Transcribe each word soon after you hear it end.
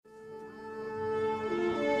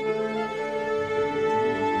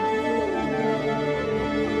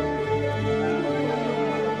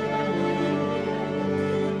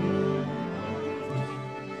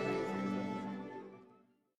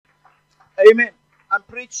I'm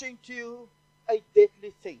preaching to you 8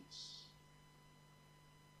 deadly things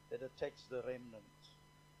that attacks the remnant.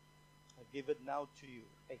 I give it now to you.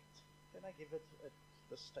 8. Can I give it at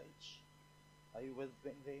the stage? Are you with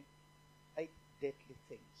me there? 8 deadly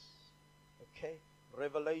things. Okay?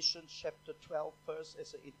 Revelation chapter 12 first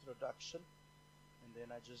as an introduction. And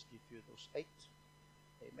then I just give you those 8.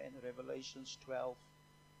 Amen. Revelations 12.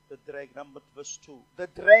 The dragon, number verse 2. The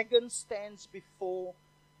dragon stands before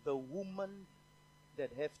the woman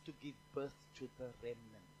that have to give birth to the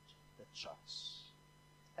remnant, the church.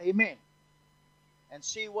 Amen. And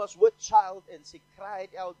she was with child, and she cried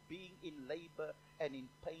out, being in labor and in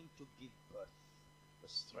pain to give birth. The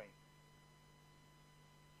strength.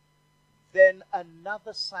 Then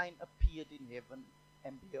another sign appeared in heaven,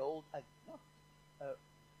 and behold, a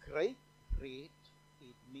great red.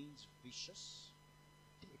 It means vicious,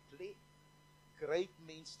 deadly. Great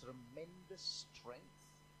means tremendous strength.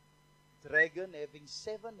 Dragon having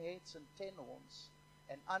 7 heads and 10 horns,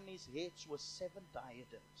 and on his heads were 7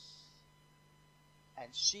 diadems. And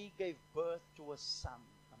she gave birth to a son,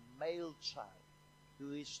 a male child,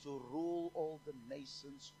 who is to rule all the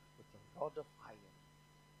nations with a rod of iron.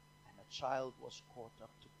 And a child was caught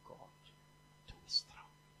up to God, to his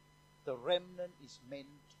throne. The remnant is meant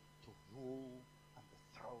to rule on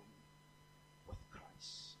the throne with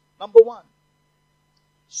Christ. Number 1,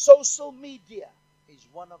 social media is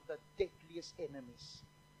one of the deadliest enemies.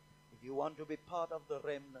 If you want to be part of the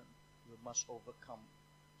remnant, you must overcome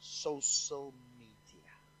social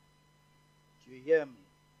media. Do you hear me?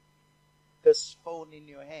 This phone in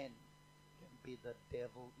your hand can be the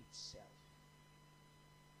devil itself.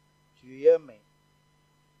 Do you hear me?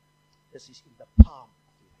 This is in the palm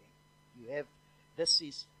of your hand. You have, this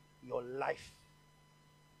is your life.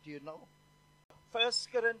 Do you know? 1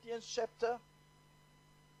 Corinthians chapter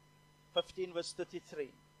 15 verse 33.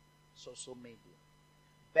 Social media.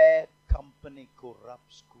 Bad company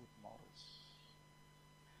corrupts good morals.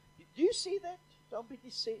 Do you see that? Don't be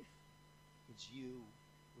deceived. It's you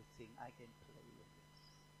who think, I can play with this.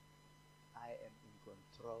 I am in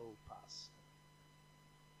control, Pastor.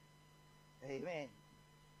 Amen.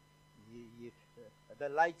 The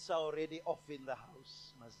lights are already off in the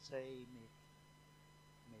house. Must say, me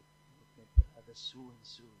brother so and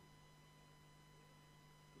so.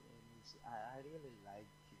 I really like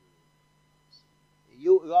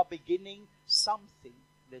you. You are beginning something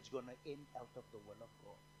that's going to end out of the will of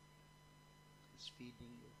God. It's feeding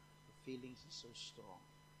you. The feelings is so strong.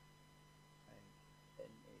 And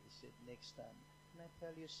he said, next time, can I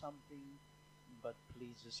tell you something? But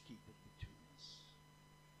please just keep it between us.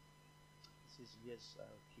 He says, yes,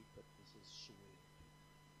 I'll keep it. This is sweet.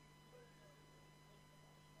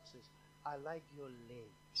 He says, I like your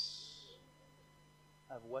legs.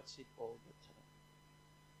 I've watched it all the time.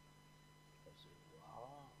 I said, wow.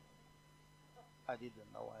 I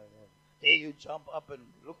didn't know I had. There you jump up and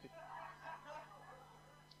look at it.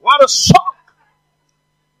 What a shock!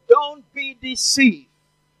 Don't be deceived.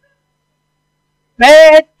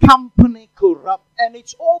 Bad company corrupt, and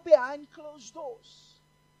it's all behind closed doors.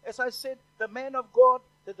 As I said, the man of God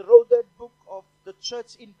that wrote that book of the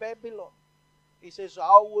church in Babylon, he says,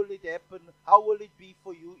 how will it happen? How will it be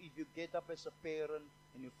for you if you get up as a parent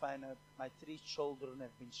and you find out my 3 children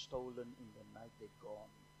have been stolen in the night, they're gone?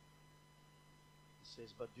 He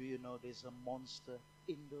says, but do you know there's a monster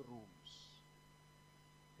in the rooms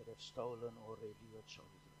that have stolen already your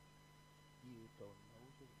children? You don't know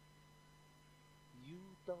them. You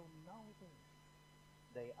don't know them.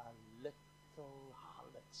 They are little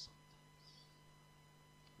harlots sometimes.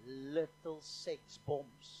 Little sex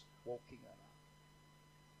bombs walking around.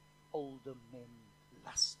 Older men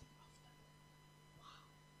lusting after them. Wow.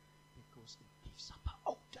 Because it gives up an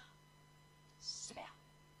odor, smell,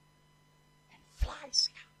 and flies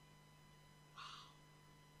come. Wow.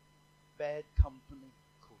 Bad company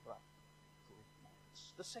corrupt good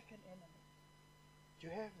morals. The second enemy. Do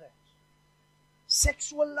you have that?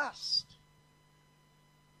 Sexual lust.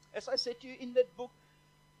 As I said to you in that book,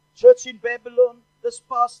 Church in Babylon, this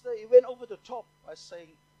pastor, he went over the top by saying,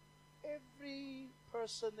 every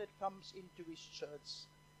person that comes into his church,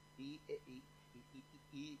 he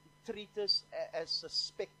treats us as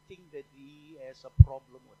suspecting that he has a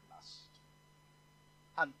problem with lust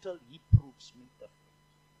until he proves me different.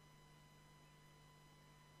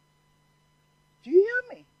 Do you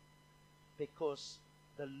hear me? Because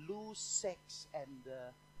the loose sex and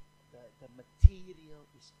the material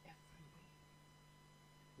is everywhere.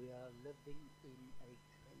 We are living in a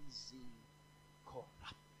crazy,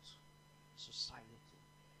 corrupt society.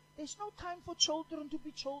 There's no time for children to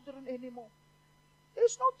be children anymore.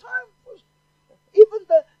 There's no time for even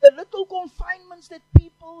the little confinement ones that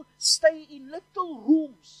people stay in little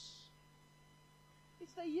rooms.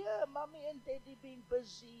 It's they hear mommy and daddy being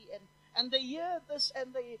busy, and they hear this,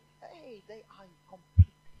 and they are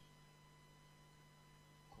completely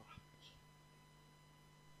corrupt.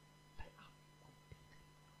 They are completely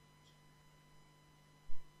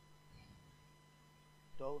corrupt.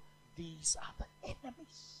 Though these are the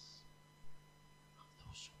enemies of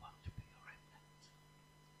those who want to be a remnant.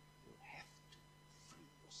 You have to free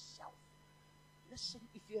yourself. Listen,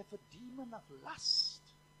 if you have a demon of lust,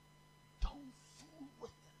 don't fool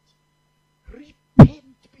with it.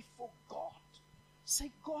 Repent before God.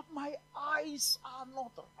 Say, God, my eyes are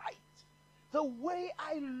not right. The way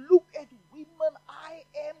I look at women, I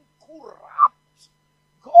am corrupt.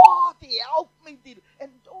 God, help me, dear.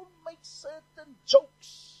 And don't make certain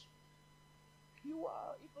jokes. You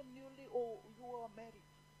are even newly or you are married.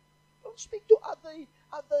 Don't speak to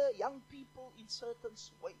other young people in certain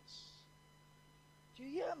ways. Do you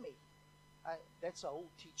hear me? That's a whole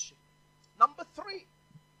teaching. Number 3.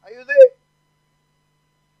 Are you there?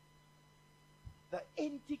 The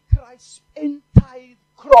Antichrist,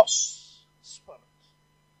 anti-cross spirit.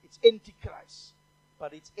 It's Antichrist,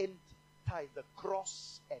 but it's anti the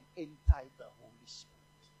cross and anti the Holy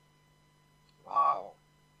Spirit. Wow.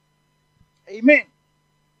 Amen.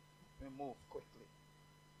 We move quickly.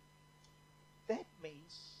 That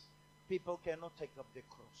means people cannot take up their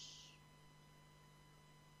cross.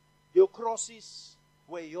 Your cross is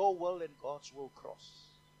where your will and God's will cross.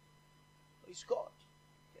 Praise God.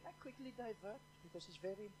 Can I quickly divert? Because it's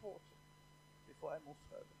very important before I move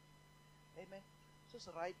further. Amen. Just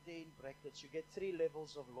write there in brackets. You get 3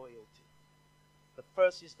 levels of loyalty. The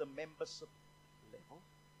first is the membership level.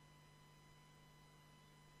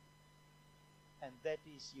 And that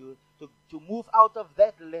is you, to move out of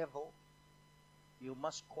that level, you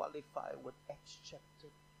must qualify with Acts chapter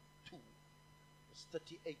 2. Verse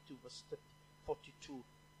 38 to verse 42.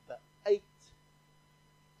 The 8th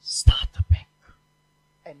starter pack.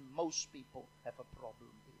 And most people have a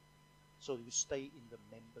problem there. So you stay in the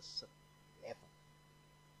membership level.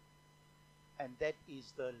 And that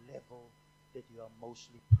is the level that you are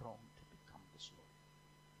mostly prone to become disloyal.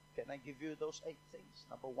 Can I give you those 8 things?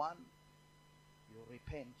 Number 1, you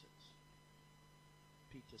repented.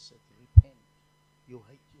 Peter said, repent. You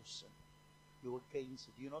hate your sin. You're against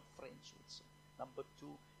it. You're not friends with sin. Number 2,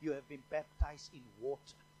 you have been baptized in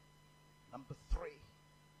water. Number 3,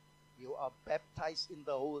 you are baptized in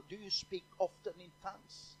the Holy. Do you speak often in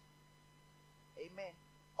tongues? Amen.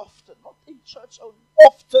 Often, not in church only.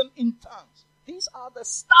 Often in tongues. These are the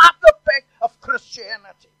starter pack of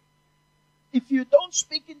Christianity. If you don't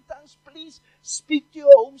speak in tongues, please speak to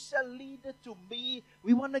your home cell leader, to me.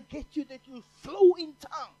 We want to get you that you flow in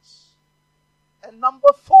tongues. And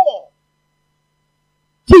number 4,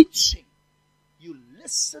 teaching. You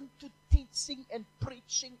listen to teaching and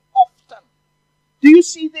preaching often. Do you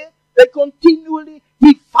see that? They're continually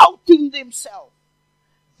devoting themselves.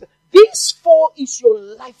 These 4 is your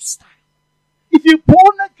lifestyle. If you're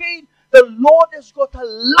born again, the Lord has got a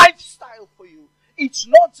lifestyle for you. It's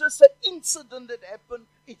not just an incident that happened,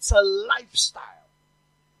 it's a lifestyle.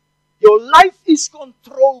 Your life is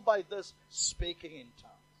controlled by this speaking in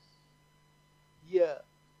tongues. Here,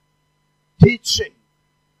 teaching.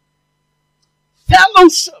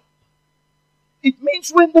 Fellowship. It means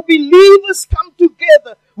when the believers come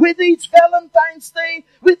together, whether it's Valentine's Day,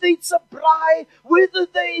 whether it's a bride, whether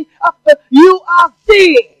you are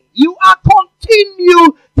there. You are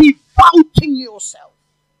continue devoting yourself.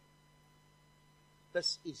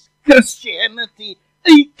 This is Christianity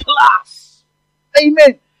A-class.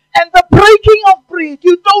 Amen. And the breaking of bread,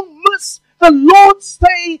 you don't miss the Lord's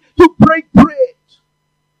Day to break bread.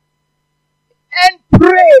 And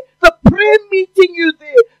pray. The prayer meeting you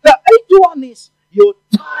there. The 8th one is your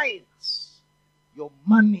tithes, your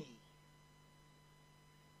money.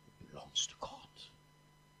 It belongs to God.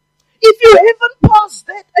 If you haven't passed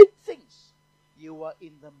that 8 things, you are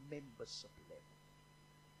in the membership level.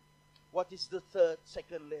 What is the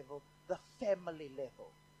second level? The family level.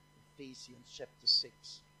 Ephesians chapter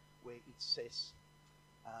 6, where it says,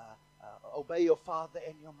 obey your father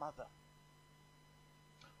and your mother.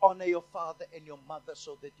 Honor your father and your mother,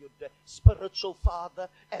 so that your spiritual father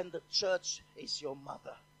and the church is your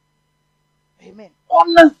mother. Amen.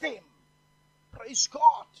 Honor them. Praise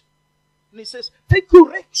God. And he says, take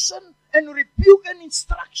correction and rebuke and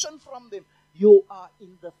instruction from them. You are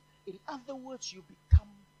in other words, you become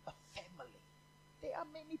a family. There are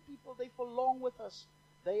many people, they belong with us.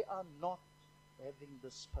 They are not having the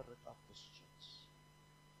spirit of this church.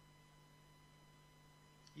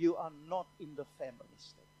 You are not in the family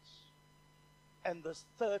stage. And the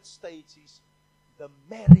third stage is the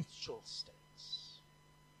marital states.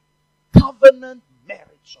 Covenant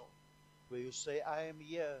marital. Where you say, I am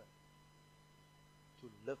here to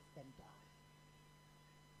live and die.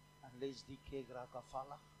 Unless die kerk raak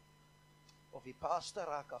afvallig, of die pastor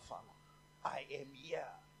raak afvallig. I am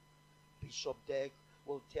here. Bishop Dag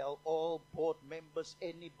will tell all board members,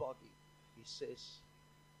 anybody, he says,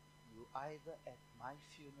 you either at my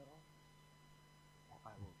funeral or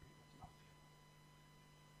I will be at your funeral.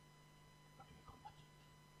 But we committed.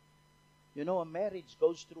 You know, a marriage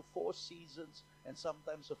goes through 4 seasons and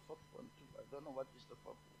sometimes a 5th one too. I don't know what is the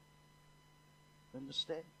 5th one.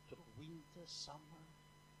 Understand? Through winter, summer,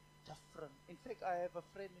 different. In fact, I have a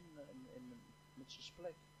friend in Mitchell's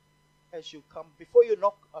Place. As you come, before you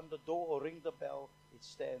knock on the door or ring the bell, it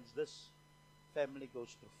stands, this family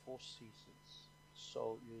goes through 4 seasons.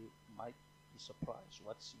 So you might be surprised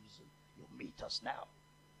what season you meet us now.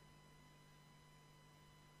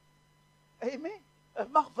 Amen.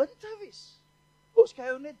 Het mag winter wees. Ons kan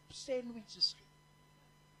jou net sandwiches gee.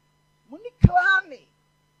 Moenie kla nie.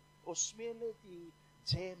 Ons smeer net die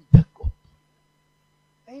jam dik op.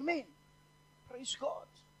 Amen. Praise God.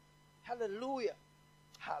 Hallelujah.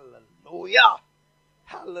 Hallelujah.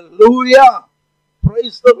 Hallelujah.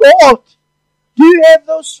 Praise the Lord. Do you have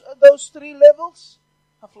those 3 levels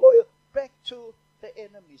of loyal? Back to the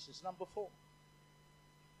enemies. It's number 4.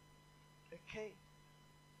 Okay.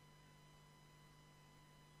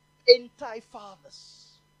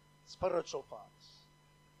 Anti-fathers. Spiritual fathers.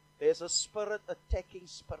 There's a spirit attacking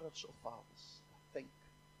spiritual fathers.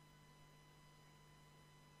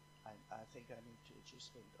 I think I need to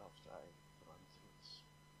just end after I run through this.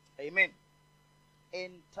 Amen.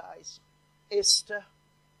 Esther,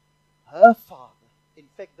 her father. In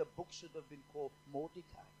fact, the book should have been called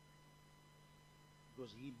Mordecai,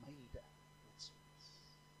 because he made her.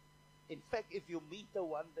 In fact, if you meet her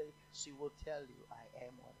one day, she will tell you, I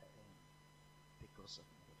am what I am because of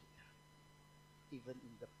Mordecai. Even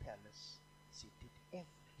in the palace, she did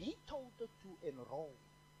everything. He told her to enroll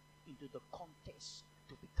into the contest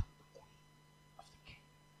to become the queen of the king.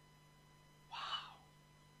 Wow.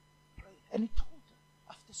 And he told her,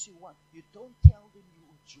 after she won, you don't tell them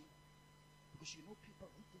you're a Jew. Because you know people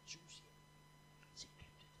hate the Jews here. She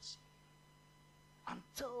kept it the same.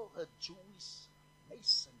 Until a Jewish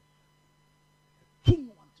mason, the king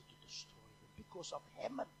wanted to destroy them because of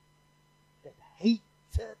Haman that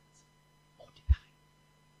hated Mordecai.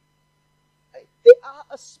 There are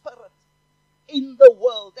a spirit in the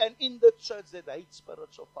world and in the church that hate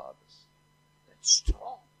spiritual fathers. That's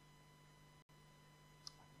strong.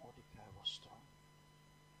 And Mordecai was strong.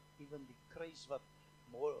 Even die kruis wat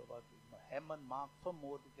Haman maak vir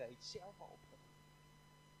Mordecai het self opgeneem.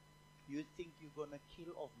 You think you're going to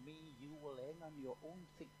kill of me, you will hang on your own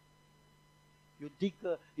thing. You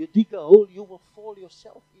dig a hole, you will fall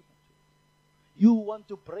yourself into it. You want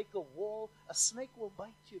to break a wall, a snake will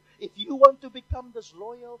bite you. If you want to become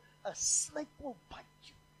disloyal, a snake will bite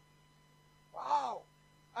you. Wow.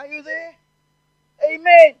 Are you there?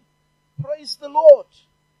 Amen. Praise the Lord.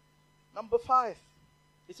 Number 5.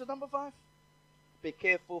 Is it number 5? Be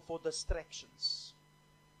careful for distractions.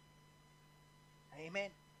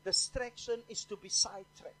 Amen. Distraction is to be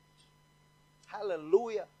sidetracked.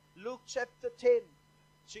 Hallelujah. Luke chapter 10.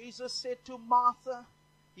 Jesus said to Martha,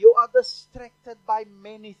 you are distracted by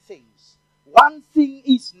many things. One thing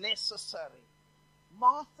is necessary.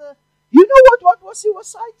 Martha, you know what was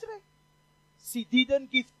sidetracked? She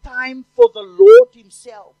didn't give time for the Lord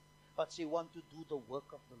himself, but she wanted to do the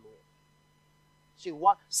work of the Lord. She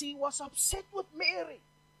was upset with Mary,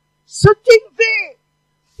 sitting there,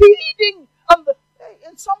 feeding.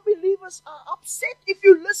 And some believers are upset if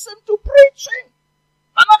you listen to preaching.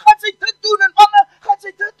 Anna gaan sy dit doen en Anna gaan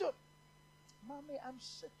sy dit doen. Mommy, I'm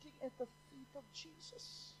sitting at the feet of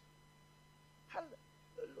Jesus.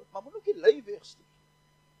 Halleluja. Maar moet ook nie lui wees nie.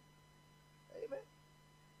 Amen.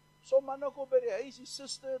 So man ook by die huis, die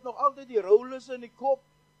suster het nog altyd die rollers in die kop.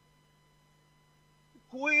 Die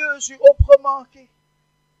koeie is die opgemaak nie.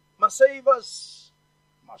 Maar sy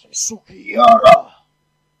soek die Here.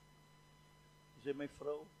 Sê my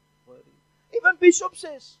vrou, even Bishop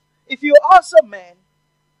says, if you ask a man,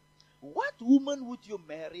 what woman would you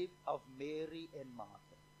marry of Mary and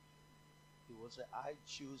Martha? He will say, I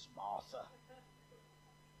choose Martha.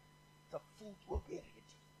 The food will be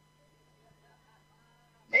ready.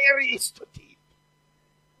 Mary is too deep.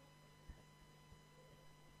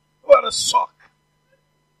 What a shock.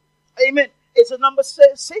 Amen. It's a number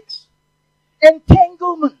 6.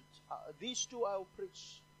 Entanglement. These 2 I will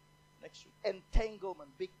preach next week.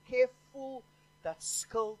 Entanglement. Be careful dat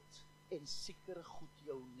skuld en sekere goed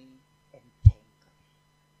jou nie entangle.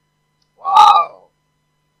 Wow.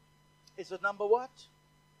 Is it number what?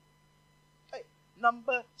 Hey,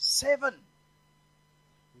 number 7.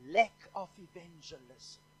 Lack of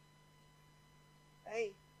evangelism.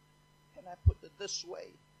 Hey, can I put it this way?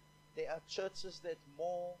 There are churches that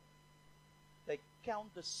they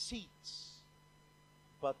count the seats,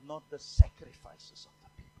 but not the sacrifices of the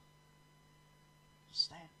people.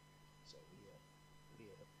 Understand? So we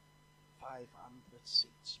have 500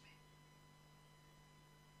 seats,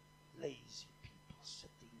 man. Lazy people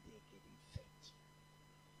sitting there getting fat.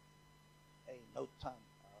 Hey, no time.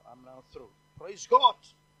 I'm now through. Praise God.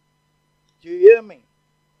 Do you hear me?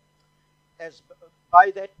 As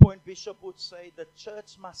by that point, Bishop would say, the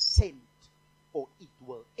church must send or it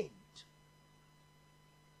will end.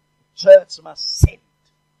 The church must send.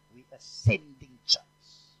 We are sending church.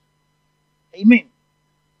 Amen.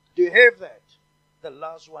 Do you have that? The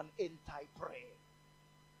last one, anti-prayer.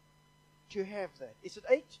 Do you have that? Is it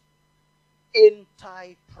 8?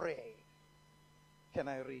 Anti-prayer. Can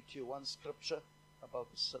I read you one scripture about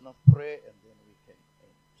the sin of prayer, and then we can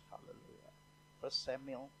end? Hallelujah. 1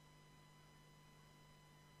 Samuel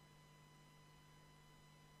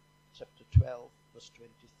chapter 12, verse 23,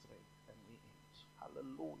 and we end.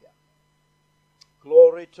 Hallelujah.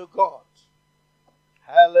 Glory to God.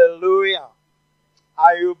 Hallelujah.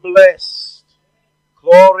 Are you blessed?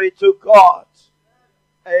 Glory to God.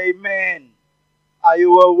 Amen. Are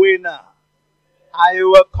you a winner? Are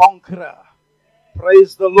you a conqueror?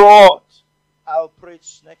 Praise the Lord. I'll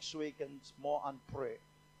preach next week and it's more on prayer.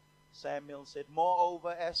 Samuel said, moreover,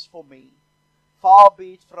 as for me, far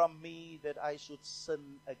be it from me that I should sin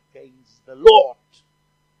against the Lord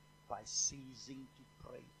by ceasing to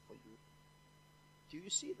pray for you. Do you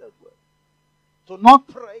see that word? To not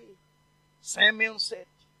pray, Samuel said,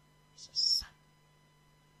 is a sin.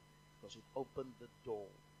 Because it opened the door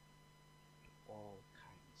to all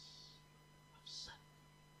kinds of sin.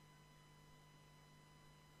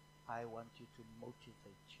 I want you to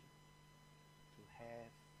motivate you to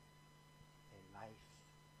have a life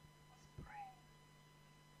of prayer.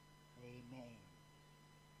 Amen.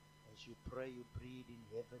 As you pray, you breathe in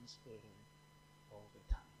heaven's air all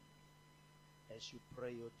the time. As you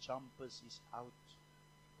pray, your jumpers is out,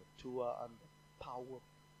 the 2 are on the power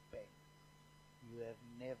bank. You have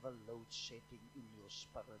never load shedding in your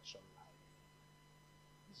spiritual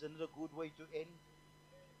life. Isn't it a good way to end?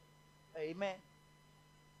 Amen.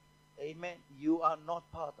 Amen. You are not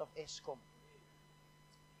part of Eskom.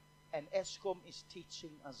 And Eskom is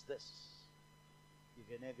teaching us this. You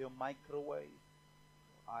can have your microwave,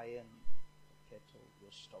 your iron, your kettle,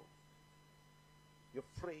 your stove, your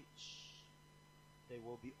fridge. There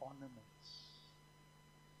will be ornaments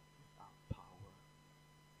without power,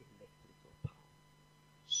 electrical power.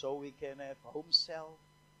 So we can have home cell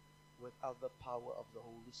without the power of the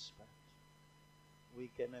Holy Spirit. We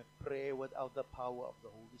can have prayer without the power of the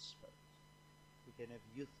Holy Spirit. We can have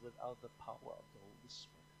youth without the power of the Holy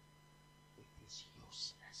Spirit. It is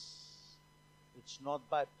useless. It's not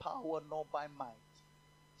by power nor by might,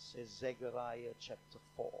 says Zechariah chapter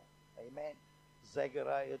 4. Amen.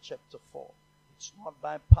 Zechariah chapter 4. It's not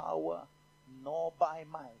by power nor by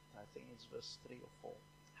might. I think it's verse 3 or 4.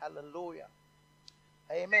 Hallelujah.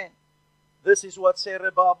 Amen. This is what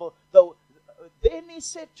Zerubbabel, though. Then he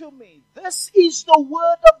said to me, this is the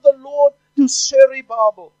word of the Lord to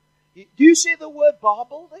Zerubbabel. Do you see the word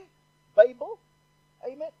Babel there? Babel?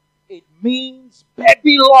 Amen. It means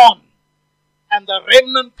Babylon. And the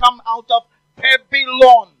remnant come out of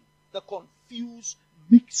Babylon. The confused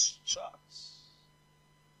mixtures.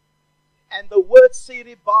 And the word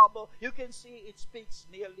Zerubbabel, you can see it speaks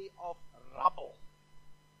nearly of rubble.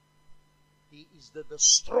 He is the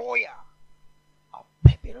destroyer of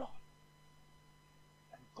Babylon.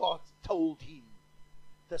 And God told him,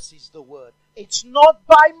 this is the word. It's not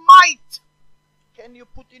by might. Can you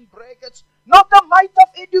put in brackets? Not the might of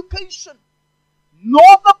education.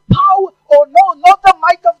 Nor the power, or no, not the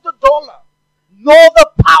might of the dollar. Nor the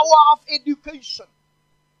power of education.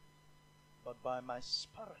 But by my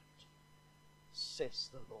spirit, says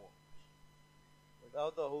the Lord.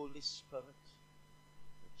 Without the Holy Spirit,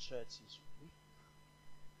 the church is weak.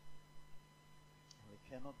 And we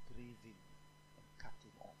cannot grieve him and cut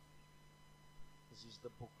him off. This is the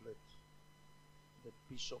booklet that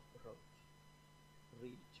Bishop wrote.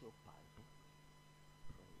 Read your Bible.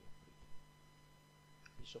 Pray every day.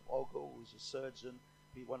 Bishop Ogo, who is a surgeon,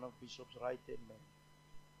 be one of Bishop's right-hand men.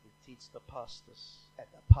 He teaches the pastors at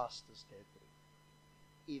the pastors' gathering,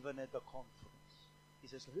 even at the conference. He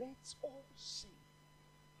says, let's all sing.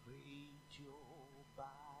 Read your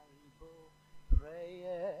Bible. Pray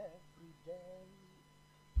every day.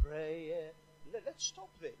 Pray. Let's stop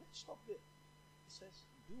there. Let's stop there. He says,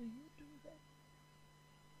 Do you do that?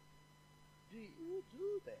 Do you do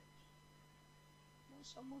that? Now,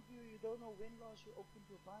 some of you don't know when last you opened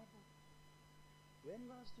your Bible. When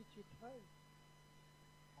last did you pray?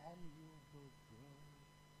 And you will grow.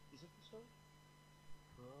 Is it so?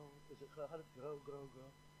 Grow. Is it how to grow?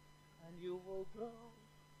 And you will grow.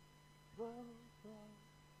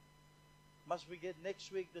 Must we get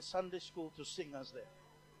next week the Sunday school to sing us there?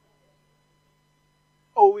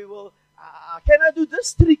 Oh, we will. Can I do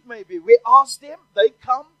this trick maybe? We ask them, they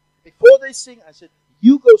come, before they sing, I said,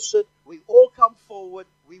 you go sit, we all come forward,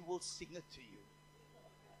 we will sing it to you.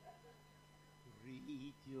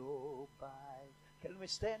 Read your Bible. Can we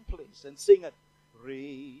stand please and sing it?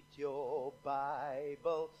 Read your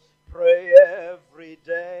Bible, pray every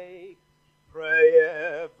day, pray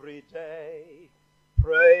every day,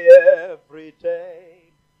 pray every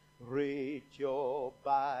day. Read your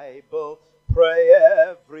Bible, pray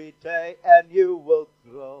every day, and you will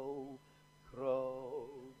grow.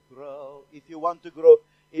 If you want to grow,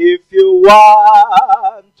 if you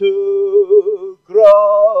want to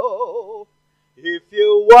grow, if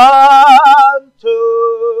you want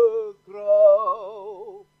to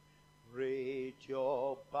grow, read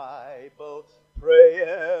your Bible, pray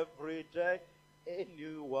every day, and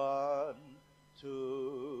you want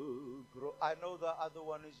to grow. I know the other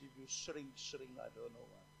one is if you shrink, I don't know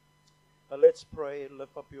why. But let's pray and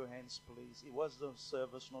lift up your hands, please. It was the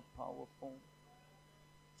service not powerful.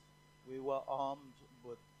 We were armed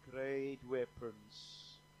with great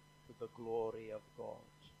weapons to the glory of God.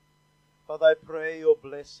 Father, I pray your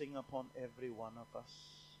blessing upon every one of us.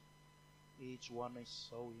 Each one is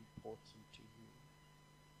so important to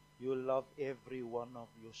you. You love every one of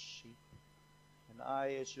your sheep. And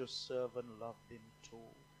I, as your servant, love them too.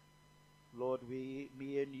 Lord, me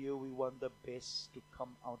and you, we want the best to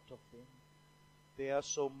come out of them. There are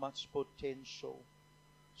so much potential,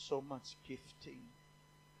 so much gifting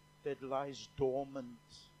that lies dormant.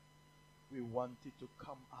 We want it to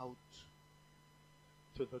come out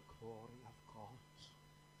to the glory of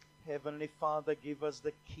God. Heavenly Father, give us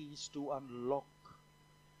the keys to unlock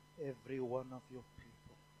every one of your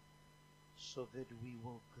people so that we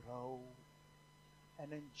will grow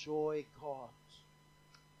and enjoy God.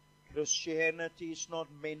 Christianity is not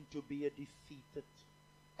meant to be a defeated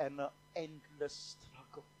and an endless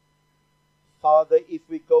struggle. Father, if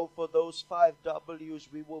we go for those 5 W's,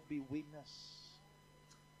 we will be winners.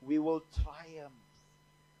 We will triumph.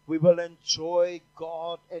 We will enjoy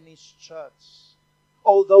God and His church.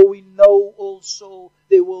 Although we know also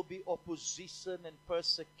there will be opposition and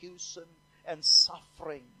persecution and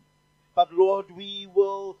suffering. But Lord, we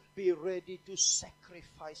will be ready to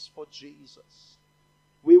sacrifice for Jesus.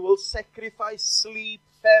 We will sacrifice sleep,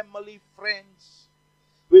 family, friends.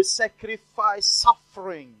 We'll sacrifice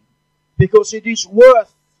suffering because it is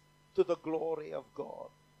worth to the glory of God.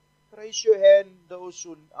 Raise your hand, those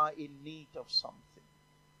who are in need of something.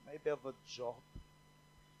 Maybe of a job.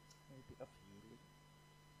 Maybe of healing.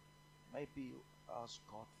 Maybe you ask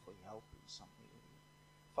God for help in some area.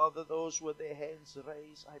 Father, those with their hands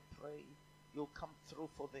raised, I pray you'll come through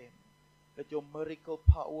for them. Let your miracle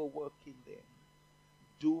power work in them.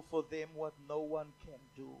 Do for them what no one can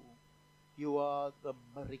do. You are the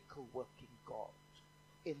miracle working God.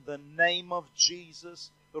 In the name of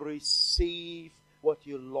Jesus, receive what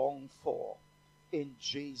you long for. In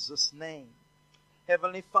Jesus' name.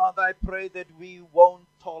 Heavenly Father, I pray that we won't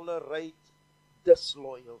tolerate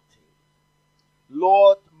disloyalty.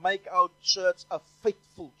 Lord, make our church a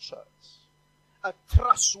faithful church, a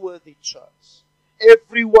trustworthy church,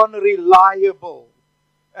 everyone reliable,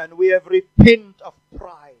 and we have repented of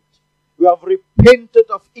pride. We have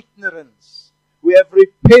repented of ignorance. We have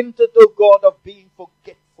repented, O God, of being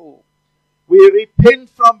forgetful. We repent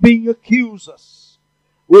from being accusers.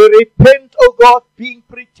 We repent, O God, being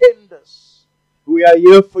pretenders. We are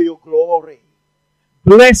here for your glory.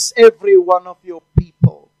 Bless every one of your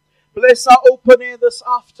people. Bless our open air this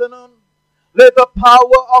afternoon. Let the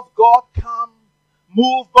power of God come.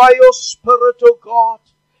 Move by your Spirit, O God.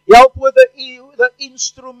 Help with the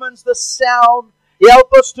instruments, the sound.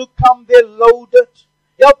 Help us to come there loaded.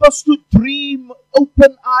 Help us to dream,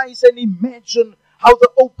 open eyes, and imagine how the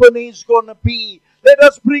opening is going to be. Let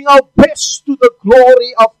us bring our best to the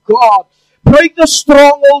glory of God. Break the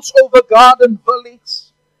strongholds over Garden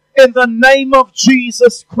Village. In the name of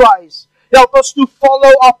Jesus Christ. Help us to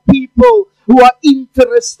follow our people who are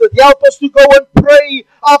interested. Help us to go and pray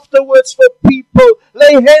afterwards for people.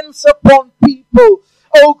 Lay hands upon people.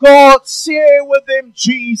 Oh God, share with them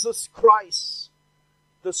Jesus Christ,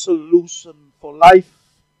 the solution for life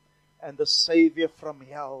and the Savior from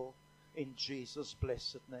hell, in Jesus'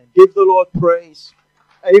 blessed name. Give the Lord praise.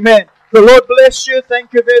 Amen. The Lord bless you.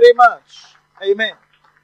 Thank you very much. Amen.